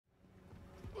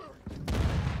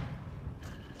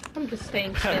I'm just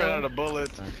staying I still. ran out of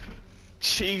bullets.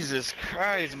 Jesus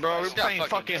Christ, bro. We're playing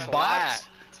fucking bots.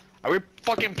 Are we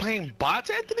fucking playing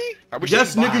bots, Anthony? Are we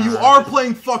yes, nigga, you are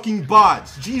playing fucking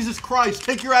bots. Jesus Christ,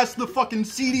 take your ass to the fucking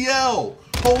CDL.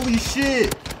 Holy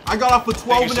shit. I got off a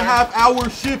 12-and-a-half-hour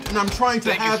shift, and I'm trying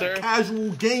to have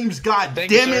casual games, god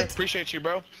damn it. Appreciate you,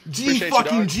 bro. G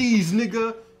fucking G's,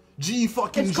 nigga. G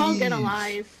fucking G's. It's called Get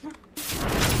Alive.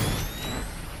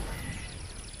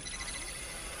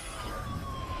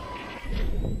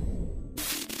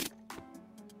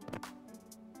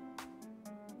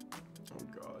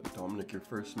 Dominic, your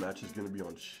first match is gonna be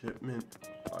on shipment.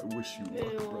 I wish you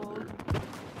luck, brother.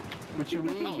 What you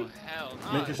mean? Oh, hell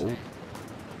no.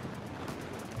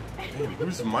 Damn,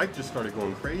 whose mic just started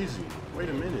going crazy? Wait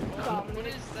a minute. What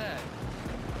is that?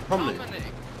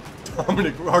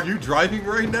 Dominic, are you driving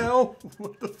right now?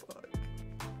 What the fuck?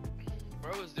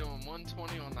 Bro is doing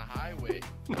 120 on the highway.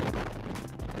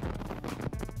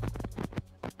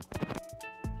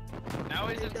 Now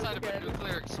he's inside of a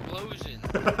nuclear explosion.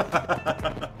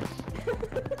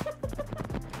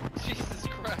 Jesus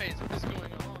Christ, what is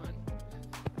going on?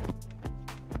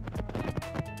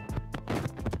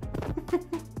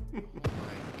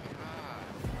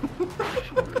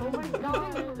 Oh my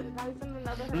god, guys in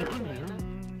another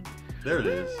hurricane. There it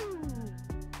is.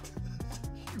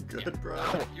 You good, bro?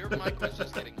 Your mic was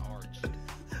just getting arched.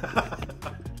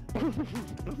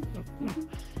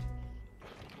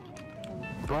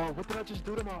 Bro, what did I just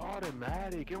do to my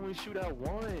automatic? It only shoot at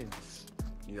once.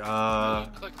 Yeah.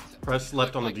 Press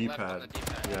left on the D-pad.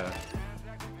 Yeah.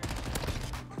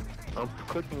 I'm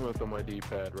clicking left on my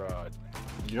D-pad, Rod.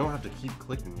 You don't have to keep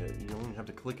clicking it. You only have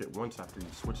to click it once after you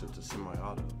switch it to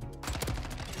semi-auto.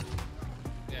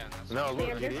 Yeah. No,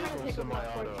 look, it is on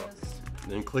semi-auto.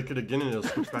 Then click it again and it'll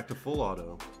switch back to full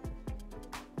auto.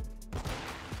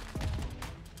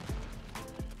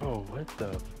 Oh, what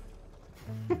the?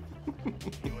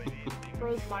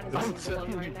 Bro's mind is on the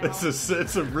phone right now.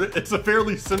 It's a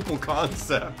fairly simple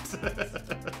concept.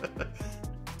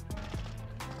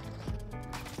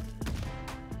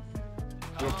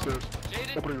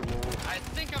 Jaden, I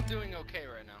think I'm doing okay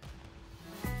right now.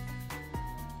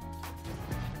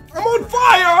 I'm on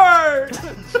fire!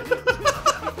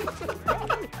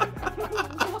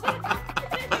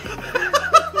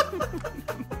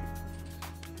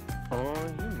 Oh,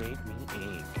 you made me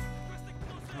ink.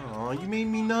 Oh, you made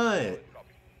me nut.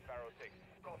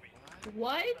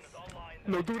 What?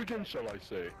 No, do it again, shall I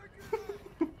say?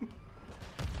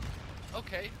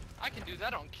 Okay, I can do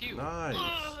that on cue. Nice.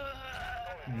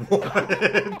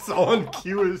 What? On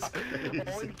cue is crazy.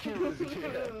 On cue is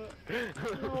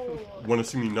Want to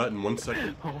see me nut in 1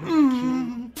 second?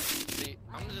 See,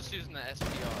 I'm just using the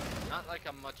SPR. Not like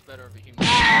I'm much better of a human.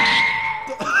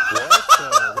 What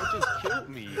just killed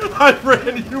me? I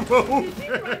ran you over.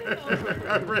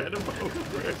 I ran him over.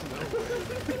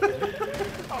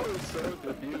 I was so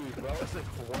confused, bro. I was like,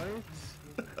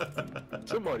 what?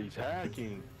 Somebody's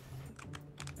hacking.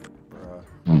 Bruh.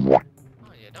 Oh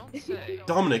yeah, don't say.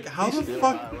 Dominic, how the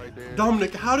fuck?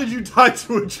 Dominic, how did you die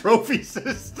to a trophy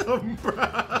system,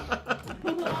 bruh?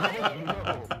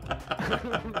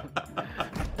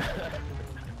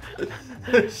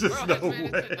 There's just no way.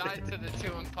 To die to the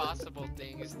two impossible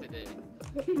things today.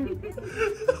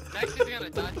 Next he's gonna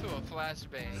die to a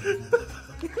flashbang.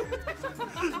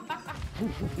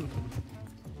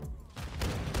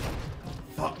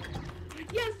 Fuck.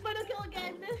 Yes, final kill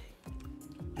again.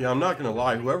 Yeah, I'm not gonna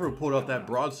lie. Whoever pulled out that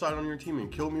broadside on your team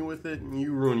and killed me with it,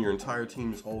 you ruined your entire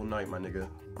team's whole night, my nigga.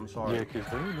 I'm sorry. Yeah, because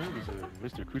their name is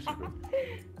Mr. Crucible.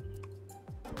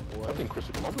 Well, I think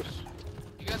Crucible Columbus.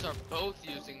 You guys are both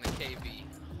using the KV.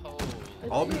 Holy.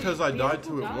 All because I died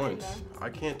to it once. I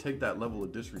can't take that level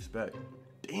of disrespect.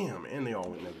 Damn, and they all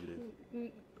went negative.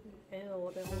 Ew, they all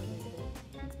went negative.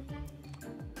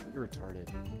 You're retarded.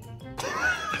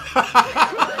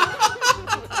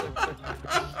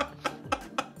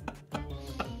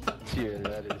 Yeah,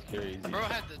 that is crazy. Bro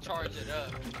had to charge it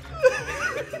up.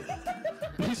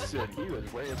 He said he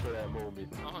was waiting for that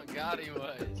moment. Oh god, he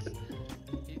was.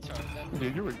 He charged that.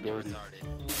 Yeah, you were dirty.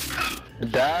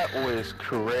 That was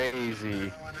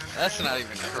crazy. That's not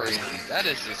even crazy. That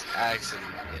is just actually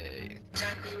gay.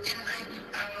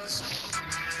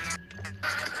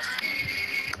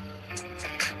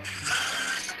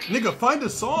 Nigga, find a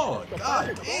song.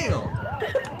 God damn.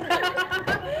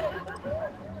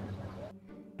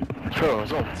 Bro,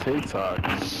 it's on TikTok.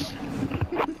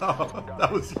 Oh,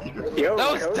 that was you. Yo,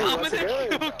 that was Dominic.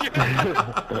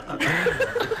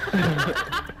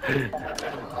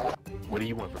 What do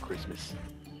you want for Christmas?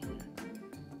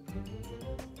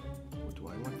 What do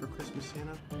I want for Christmas,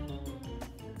 Santa?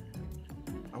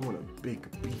 I want a big,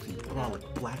 beefy, brolic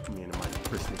black man in my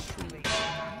Christmas tree.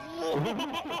 Okay.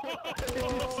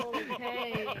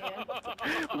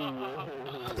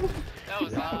 That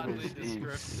was oddly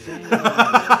descriptive.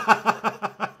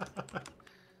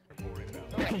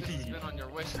 This has been on your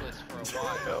wish list for a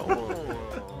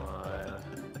while.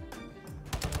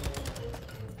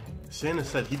 Santa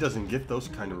said he doesn't get those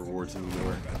kind of rewards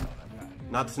anymore.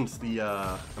 Not since the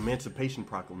Emancipation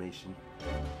Proclamation.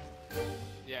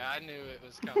 Yeah, I knew it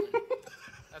was coming.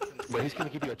 That's insane. But he's gonna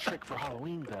give you a trick for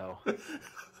Halloween, though.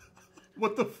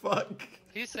 What the fuck?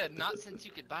 He said not since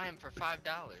you could buy him for $5.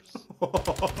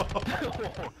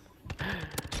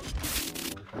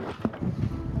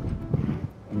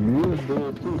 You was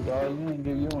good too, dog. You didn't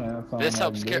give your ass on This that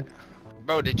helps day.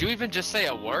 Bro, did you even just say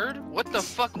a word? What the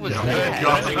fuck was Yeah, that?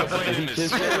 God.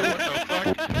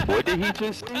 What did he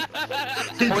just say?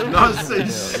 He did not say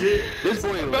shit. This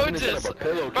boy Bro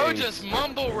just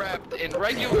mumble rapped in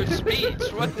regular speech.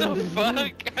 What the fuck?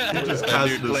 He just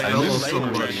has this fellow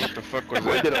somebody. What the fuck was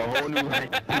We that? did a whole new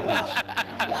language.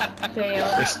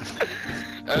 Damn.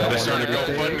 They're starting to go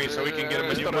fund me so we can get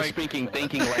him a new Start mic. speaking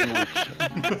thinking language.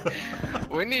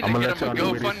 We need to I'ma get let him a y'all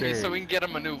know what he GoFundMe said. so we can get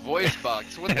him a new voice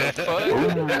box. What the fuck?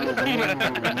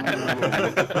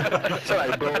 It's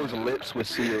like bro's lips were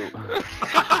sealed.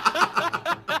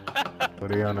 What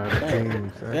they on other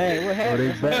teams? Hey, what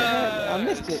happened? What I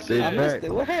missed it. They I missed back.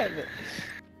 it. What happened?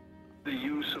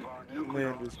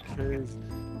 Man, it's crazy.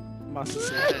 My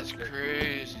sister. That is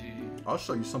crazy. I'll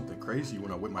show you something crazy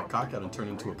when I whip my cock out and turn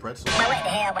into a pretzel.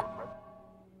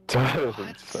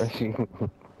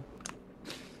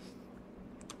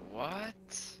 What?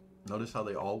 Notice how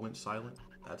they all went silent?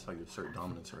 That's how you assert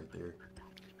dominance right there.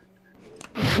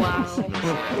 Wow.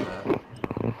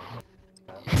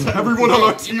 Everyone on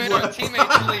our You team made our left.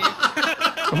 teammates leave.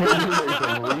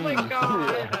 Oh my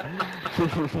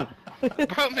god.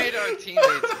 Bro made our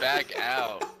teammates back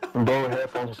out. Bro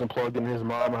headphones was unplugged and his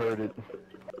mom heard it.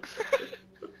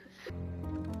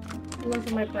 Look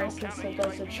at my bracelet still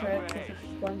does the trick with a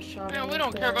one shot. Man, we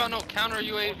don't care about no counter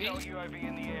UAV. Well,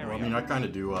 I mean, I kind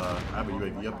of do. I have a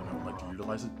UAV up and I would like to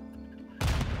utilize it.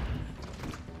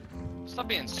 Stop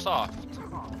being soft.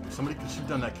 If somebody could shoot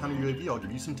down that counter UAV, I'll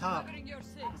give you some top.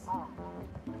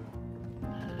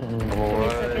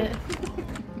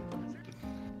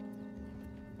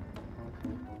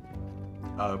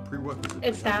 Prerequisite.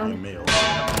 It's down. Male.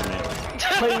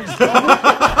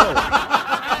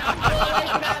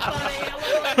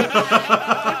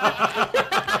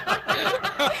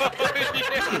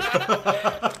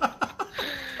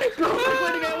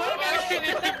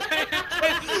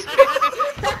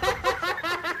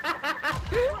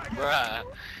 Bruh,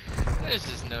 there's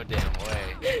just no damn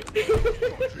way.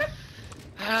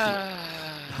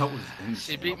 That was insane.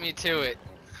 She beat me to it.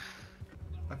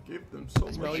 I gave them so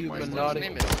much Bro, you've money. been This naughty.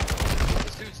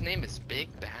 dude's name is Big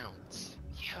Bounce.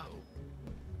 Yo.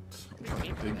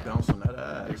 Big bounce on that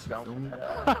ass.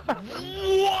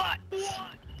 What?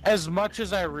 As much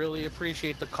as I really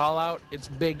appreciate the call out, it's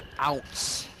Big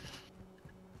Ounce.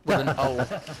 With an O.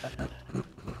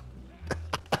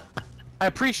 I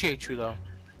appreciate you though.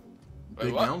 Wait,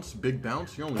 Big what? bounce, big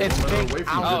bounce. You're only It's one letter big away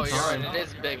from ounce. a Oh, good you're time. right. It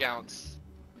is Big Ounce.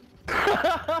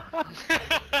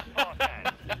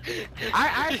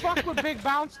 I fuck with Big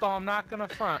Bounce though, I'm not gonna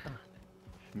front.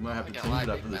 You might have to I change got it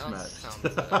like after Big this Bounce.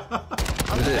 match.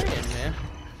 I'm saying, man.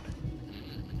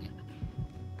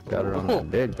 Got her on that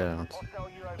big bounce.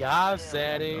 God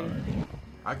said it.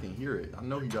 I can hear it. I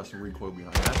know you got some recoil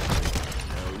behind that shit.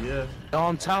 Hell yeah. No,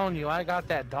 I'm telling you, I got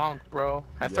that donk, bro.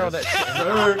 I throw that Yes, shit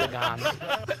sir. in the octagon.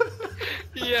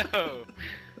 Yo.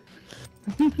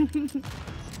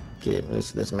 Okay,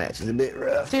 this match is a bit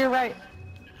rough. So you're right.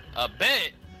 A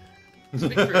bit?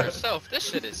 Speak for yourself. This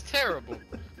shit is terrible.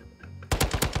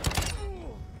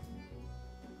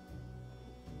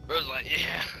 Bro's like,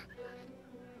 yeah.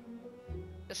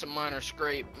 It's a minor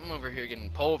scrape. I'm over here getting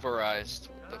pulverized.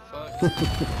 What the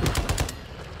fuck?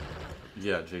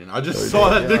 Yeah, Jaden. I just saw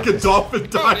that nigga dolphin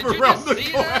Bro, dive did you around just the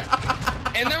see corner.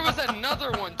 that? And there was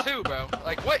another one too, bro.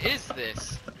 Like, what is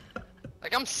this?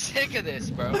 Like, I'm sick of this,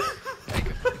 bro. Like,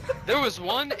 there was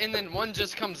one, and then one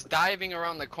just comes diving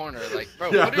around the corner. Like,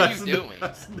 bro, Yeah, what are that's you the- doing?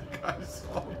 That's the guy I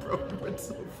saw, bro. He went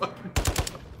so fucking.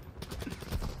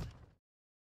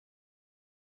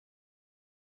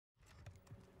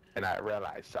 And I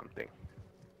realized something.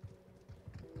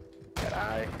 That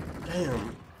I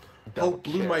Damn. don't Hope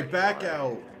blew my care back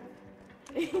anymore.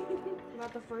 out.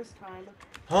 Not the first time.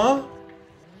 Huh?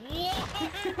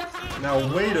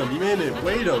 Now wait a minute,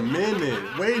 wait a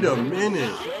minute, wait a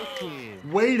minute,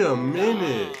 wait a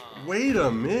minute, wait a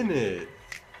minute.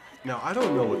 Now I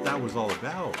don't know what that was all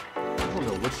about. I don't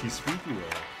know what she's speaking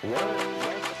of.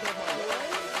 What?